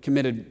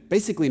committed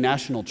basically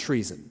national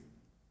treason.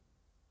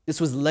 This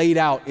was laid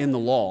out in the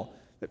law.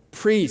 That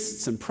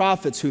priests and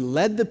prophets who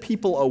led the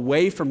people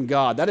away from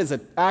God, that is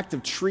an act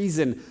of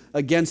treason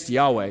against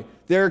Yahweh.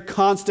 Their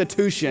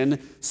constitution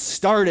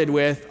started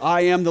with,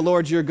 I am the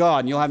Lord your God,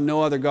 and you'll have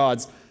no other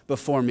gods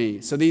before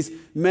me. So these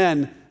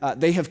men,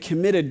 they have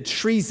committed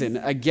treason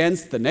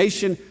against the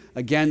nation,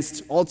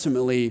 against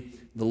ultimately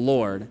the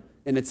Lord,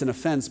 and it's an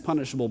offense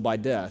punishable by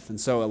death. And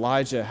so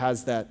Elijah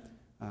has that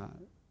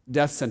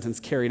death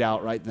sentence carried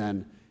out right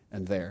then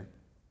and there.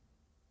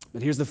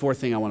 But here's the 4th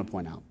thing I want to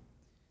point out.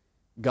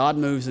 God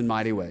moves in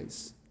mighty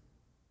ways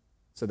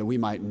so that we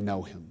might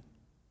know him.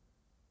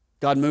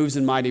 God moves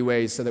in mighty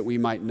ways so that we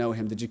might know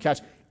him. Did you catch?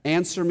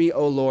 Answer me,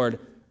 O Lord,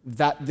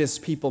 that this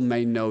people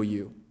may know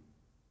you.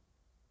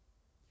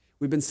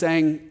 We've been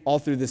saying all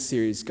through this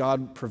series,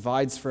 God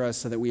provides for us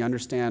so that we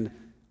understand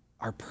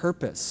our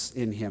purpose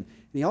in him.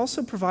 And he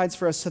also provides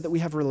for us so that we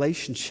have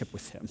relationship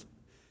with him.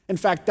 In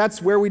fact,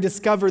 that's where we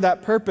discover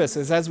that purpose,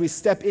 is as we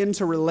step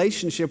into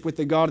relationship with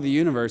the God of the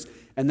universe,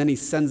 and then he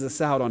sends us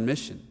out on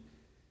mission.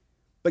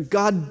 But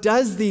God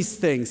does these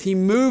things. He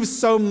moves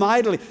so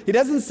mightily. He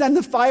doesn't send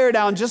the fire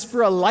down just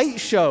for a light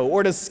show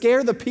or to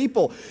scare the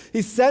people.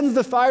 He sends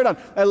the fire down.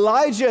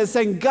 Elijah is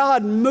saying,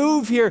 God,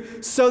 move here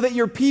so that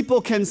your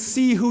people can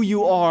see who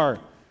you are.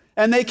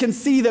 And they can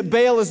see that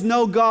Baal is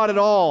no God at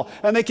all.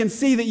 And they can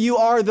see that you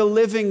are the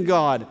living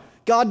God.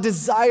 God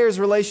desires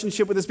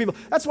relationship with his people.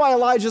 That's why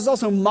Elijah is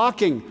also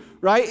mocking,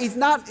 right? He's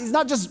not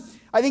just,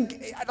 I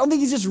don't think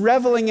he's just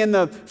reveling in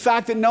the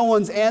fact that no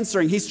one's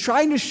answering. He's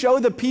trying to show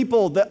the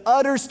people the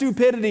utter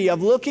stupidity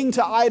of looking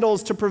to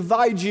idols to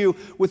provide you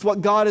with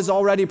what God has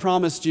already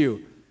promised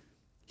you.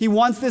 He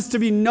wants this to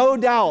be no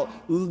doubt.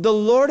 The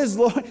Lord is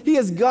Lord. He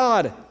is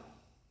God.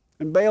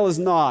 And Baal is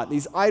not.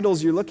 These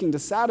idols you're looking to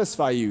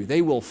satisfy you,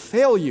 they will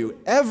fail you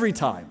every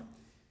time.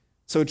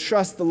 So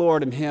trust the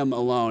Lord and him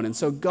alone. And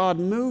so God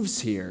moves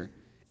here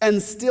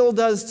and still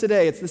does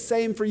today. It's the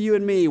same for you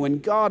and me. When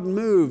God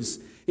moves,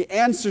 he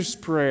answers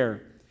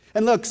prayer.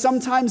 And look,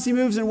 sometimes he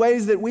moves in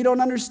ways that we don't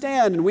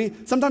understand and we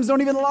sometimes don't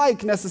even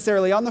like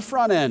necessarily on the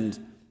front end.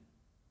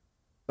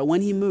 But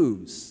when he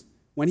moves,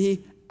 when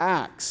he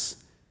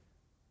acts,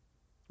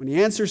 when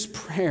he answers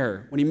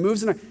prayer, when he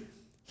moves in,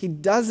 he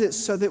does it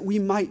so that we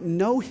might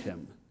know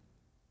him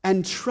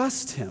and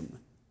trust him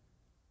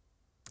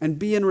and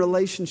be in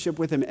relationship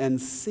with him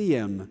and see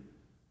him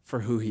for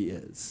who he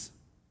is.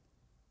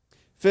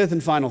 Fifth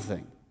and final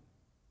thing.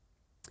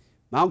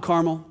 Mount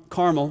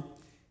Carmel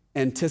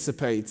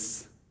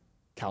anticipates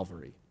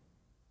Calvary.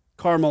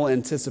 Carmel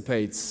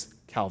anticipates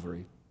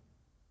Calvary.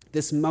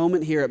 This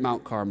moment here at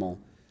Mount Carmel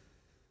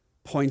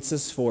points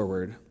us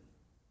forward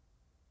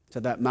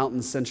to that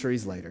mountain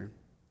centuries later,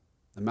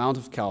 the Mount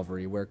of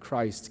Calvary, where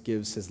Christ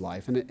gives his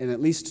life in at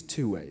least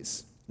two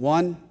ways.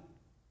 One,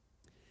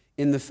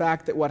 in the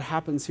fact that what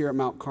happens here at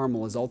Mount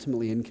Carmel is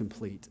ultimately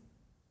incomplete.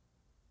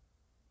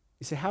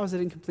 You say, how is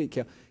it incomplete,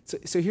 Cale?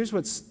 So here's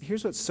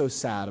what's so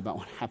sad about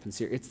what happens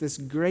here. It's this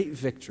great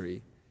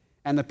victory,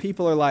 and the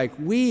people are like,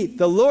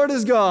 the Lord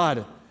is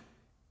God.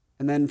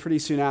 And then pretty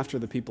soon after,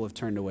 the people have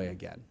turned away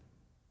again.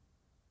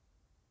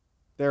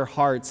 Their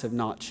hearts have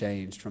not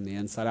changed from the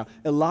inside out.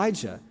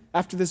 Elijah,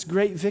 after this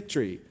great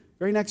victory,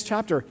 very next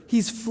chapter,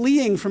 he's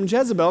fleeing from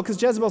Jezebel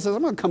because Jezebel says,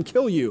 I'm going to come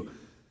kill you.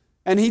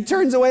 And he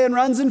turns away and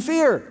runs in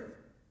fear.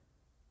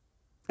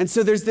 And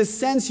so there's this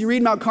sense, you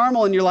read Mount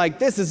Carmel and you're like,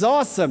 this is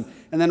awesome.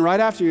 And then right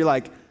after you're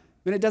like,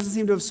 but it doesn't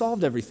seem to have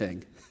solved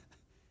everything.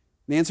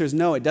 The answer is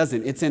no, it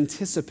doesn't. It's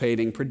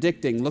anticipating,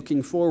 predicting,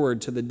 looking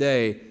forward to the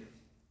day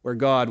where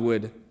God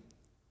would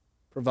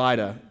provide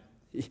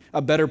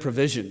a better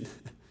provision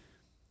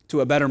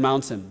to a better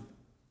mountain,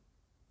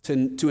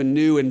 to a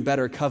new and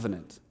better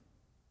covenant,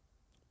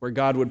 where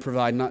God would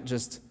provide not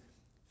just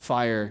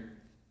fire,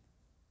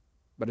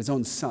 but his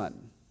own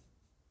son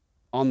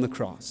on the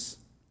cross,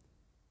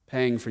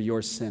 paying for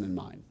your sin and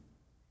mine,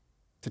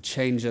 to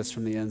change us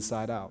from the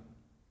inside out.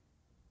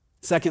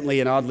 Secondly,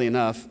 and oddly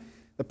enough,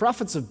 the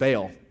prophets of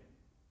Baal.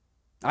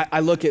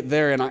 I look at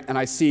there and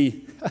I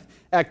see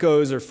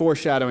echoes or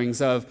foreshadowings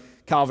of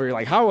Calvary.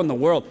 Like, how in the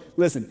world?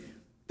 Listen,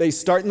 they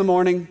start in the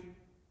morning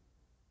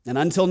and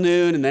until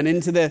noon, and then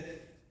into the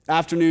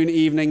afternoon,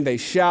 evening, they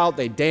shout,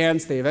 they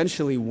dance, they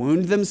eventually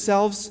wound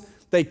themselves.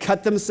 They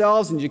cut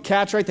themselves, and you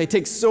catch, right? They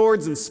take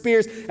swords and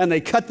spears, and they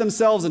cut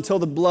themselves until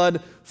the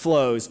blood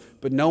flows.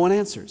 But no one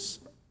answers.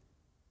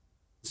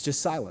 It's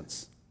just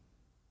silence.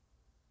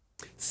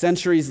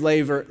 Centuries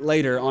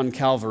later on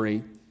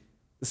Calvary,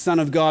 the Son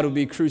of God would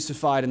be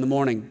crucified in the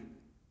morning,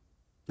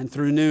 and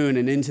through noon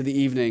and into the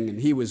evening,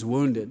 and he was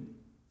wounded.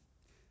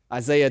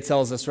 Isaiah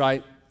tells us,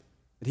 right,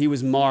 that he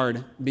was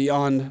marred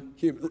beyond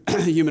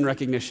human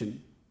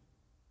recognition.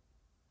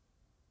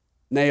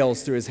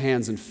 Nails through his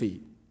hands and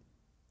feet,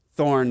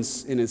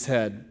 thorns in his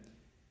head,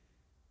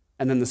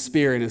 and then the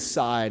spear in his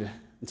side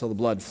until the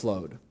blood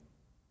flowed.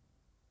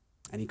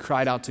 And he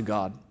cried out to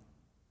God,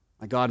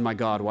 my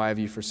God, why have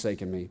you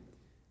forsaken me?"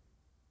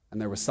 And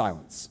there was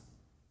silence.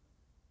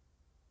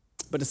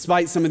 But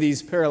despite some of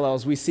these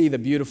parallels, we see the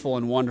beautiful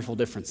and wonderful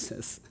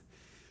differences.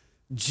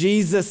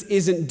 Jesus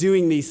isn't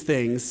doing these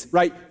things,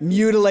 right?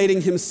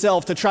 Mutilating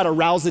himself to try to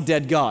rouse a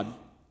dead God.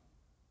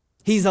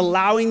 He's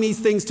allowing these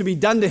things to be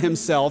done to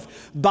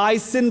himself by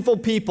sinful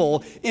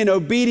people in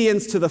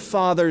obedience to the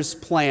Father's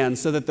plan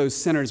so that those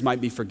sinners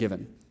might be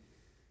forgiven.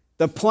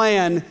 The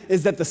plan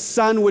is that the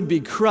Son would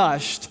be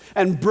crushed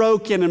and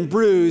broken and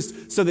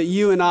bruised so that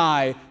you and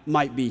I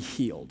might be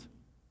healed.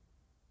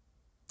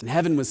 And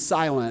heaven was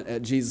silent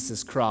at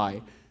Jesus'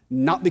 cry,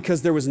 not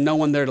because there was no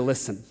one there to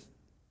listen,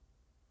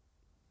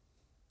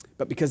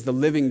 but because the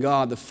living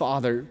God, the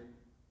Father,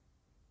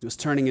 was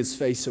turning his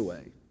face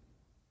away.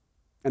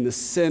 And the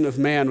sin of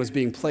man was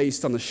being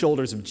placed on the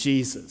shoulders of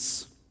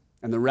Jesus.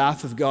 And the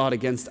wrath of God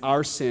against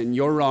our sin,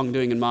 your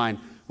wrongdoing and mine,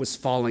 was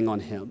falling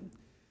on him.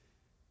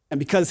 And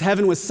because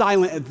heaven was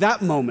silent at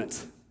that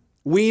moment,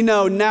 We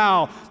know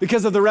now,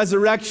 because of the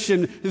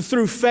resurrection,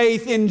 through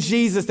faith in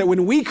Jesus, that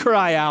when we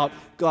cry out,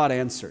 God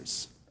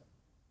answers.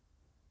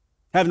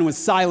 Heaven was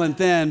silent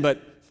then,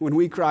 but when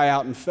we cry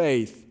out in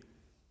faith,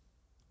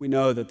 we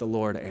know that the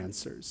Lord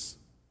answers.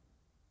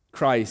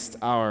 Christ,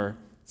 our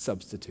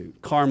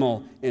substitute.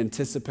 Carmel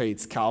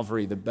anticipates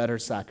Calvary, the better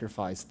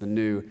sacrifice, the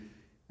new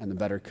and the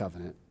better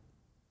covenant.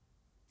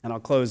 And I'll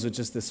close with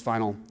just this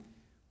final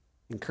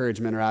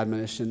encouragement or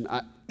admonition.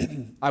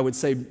 I would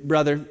say,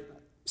 brother,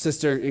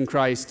 sister in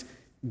Christ,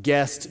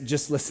 guest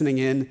just listening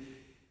in,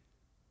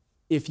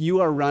 if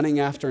you are running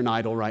after an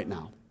idol right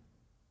now,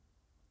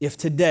 if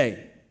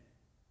today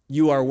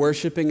you are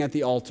worshiping at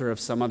the altar of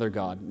some other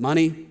god,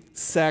 money,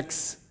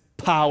 sex,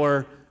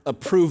 power,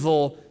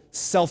 approval,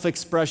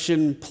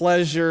 self-expression,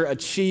 pleasure,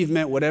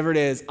 achievement, whatever it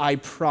is, I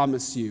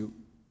promise you,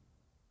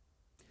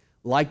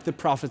 like the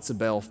prophets of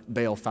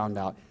Baal found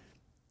out,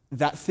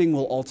 that thing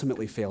will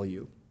ultimately fail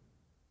you.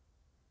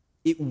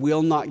 It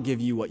will not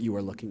give you what you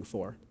are looking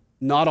for,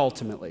 not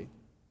ultimately.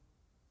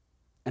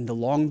 And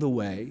along the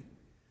way,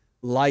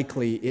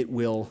 likely it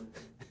will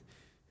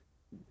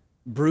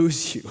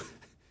bruise you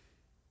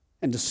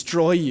and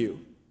destroy you.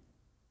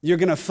 You're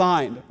going to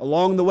find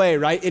along the way,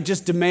 right? It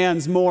just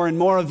demands more and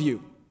more of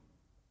you.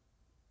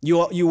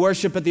 You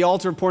worship at the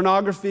altar of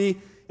pornography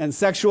and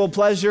sexual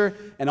pleasure,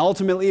 and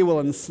ultimately it will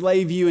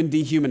enslave you and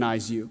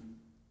dehumanize you.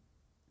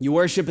 You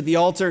worship at the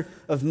altar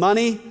of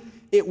money,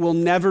 it will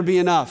never be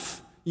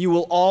enough. You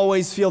will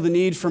always feel the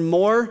need for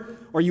more,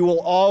 or you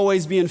will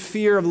always be in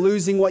fear of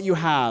losing what you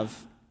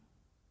have.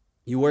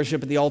 You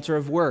worship at the altar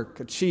of work,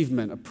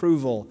 achievement,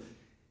 approval,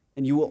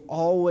 and you will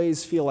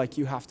always feel like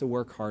you have to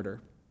work harder,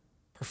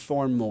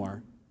 perform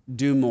more,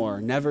 do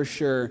more, never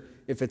sure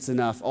if it's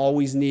enough,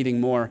 always needing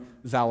more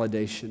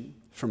validation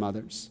from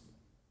others.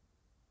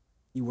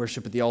 You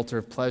worship at the altar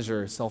of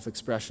pleasure,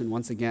 self-expression.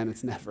 Once again,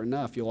 it's never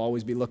enough. You'll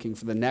always be looking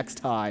for the next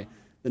high,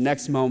 the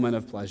next moment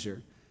of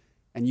pleasure.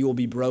 And you will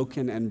be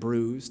broken and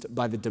bruised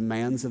by the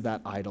demands of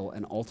that idol,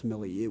 and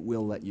ultimately it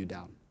will let you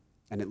down,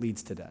 and it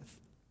leads to death.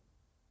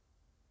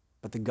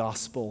 But the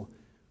gospel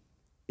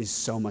is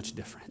so much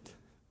different.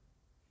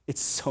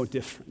 It's so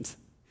different.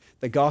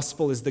 The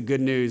gospel is the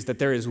good news that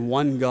there is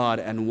one God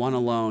and one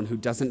alone who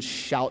doesn't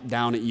shout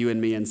down at you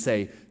and me and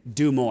say,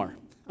 do more,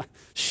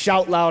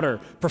 shout louder,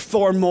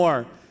 perform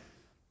more,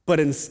 but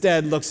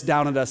instead looks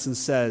down at us and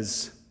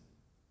says,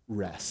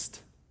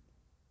 rest,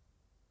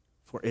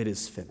 for it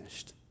is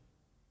finished.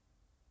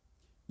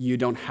 You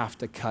don't have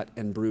to cut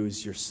and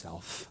bruise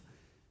yourself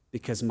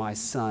because my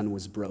son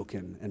was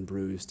broken and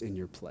bruised in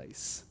your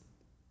place.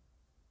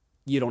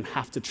 You don't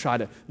have to try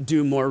to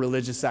do more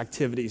religious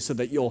activities so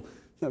that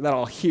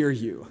I'll hear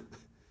you.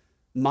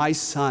 My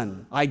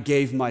son, I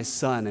gave my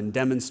son and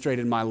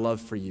demonstrated my love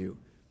for you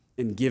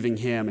in giving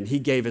him, and he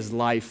gave his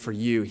life for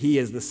you. He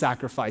is the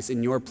sacrifice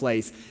in your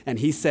place, and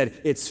he said,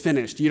 it's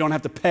finished. You don't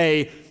have to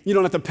pay. You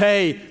don't have to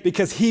pay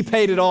because he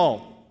paid it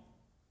all.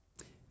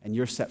 And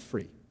you're set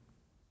free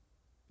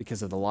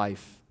because of the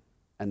life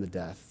and the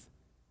death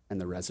and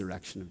the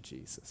resurrection of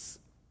Jesus.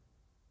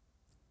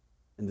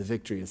 And the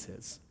victory is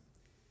his.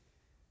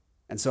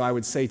 And so I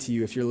would say to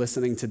you, if you're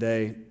listening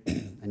today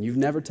and you've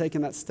never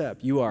taken that step,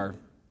 you are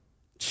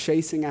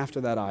chasing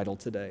after that idol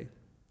today,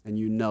 and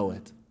you know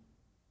it.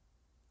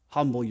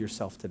 Humble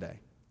yourself today.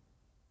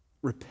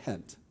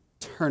 Repent,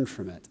 turn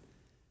from it,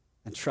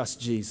 and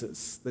trust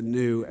Jesus, the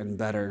new and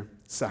better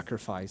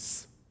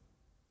sacrifice.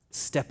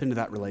 Step into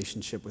that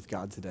relationship with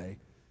God today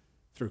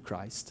through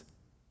Christ.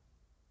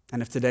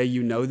 And if today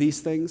you know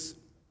these things,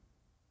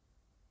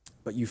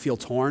 but you feel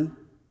torn,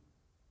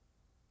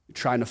 you're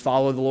trying to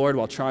follow the Lord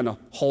while trying to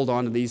hold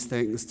on to these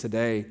things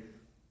today,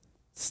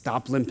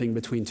 stop limping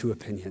between two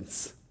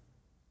opinions.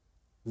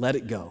 Let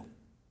it go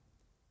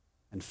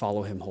and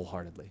follow him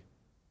wholeheartedly.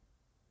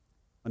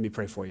 Let me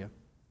pray for you.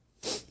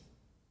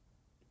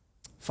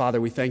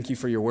 Father, we thank you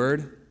for your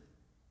word.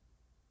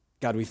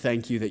 God, we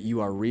thank you that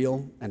you are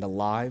real and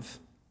alive,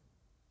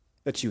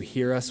 that you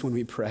hear us when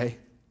we pray.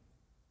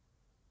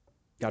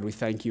 God, we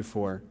thank you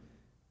for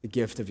the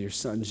gift of your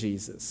son,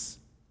 Jesus.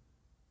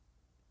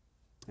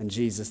 And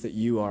Jesus, that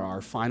you are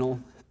our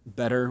final,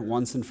 better,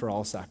 once and for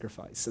all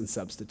sacrifice and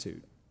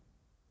substitute.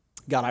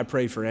 God, I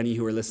pray for any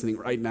who are listening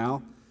right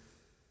now,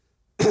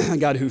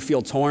 God, who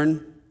feel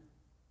torn,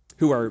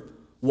 who are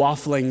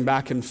waffling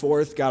back and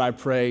forth. God, I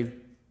pray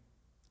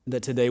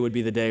that today would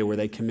be the day where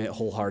they commit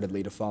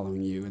wholeheartedly to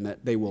following you and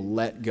that they will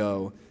let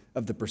go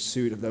of the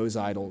pursuit of those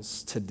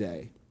idols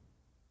today.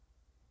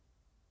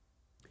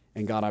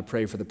 And God, I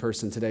pray for the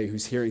person today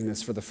who's hearing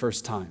this for the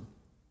first time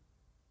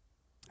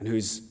and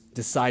who's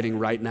deciding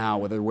right now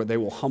whether they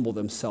will humble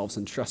themselves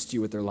and trust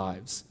you with their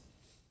lives.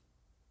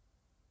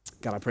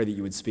 God, I pray that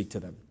you would speak to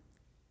them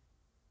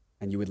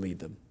and you would lead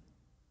them.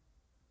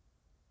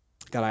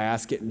 God, I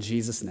ask it in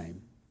Jesus'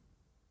 name.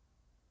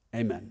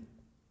 Amen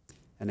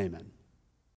and amen.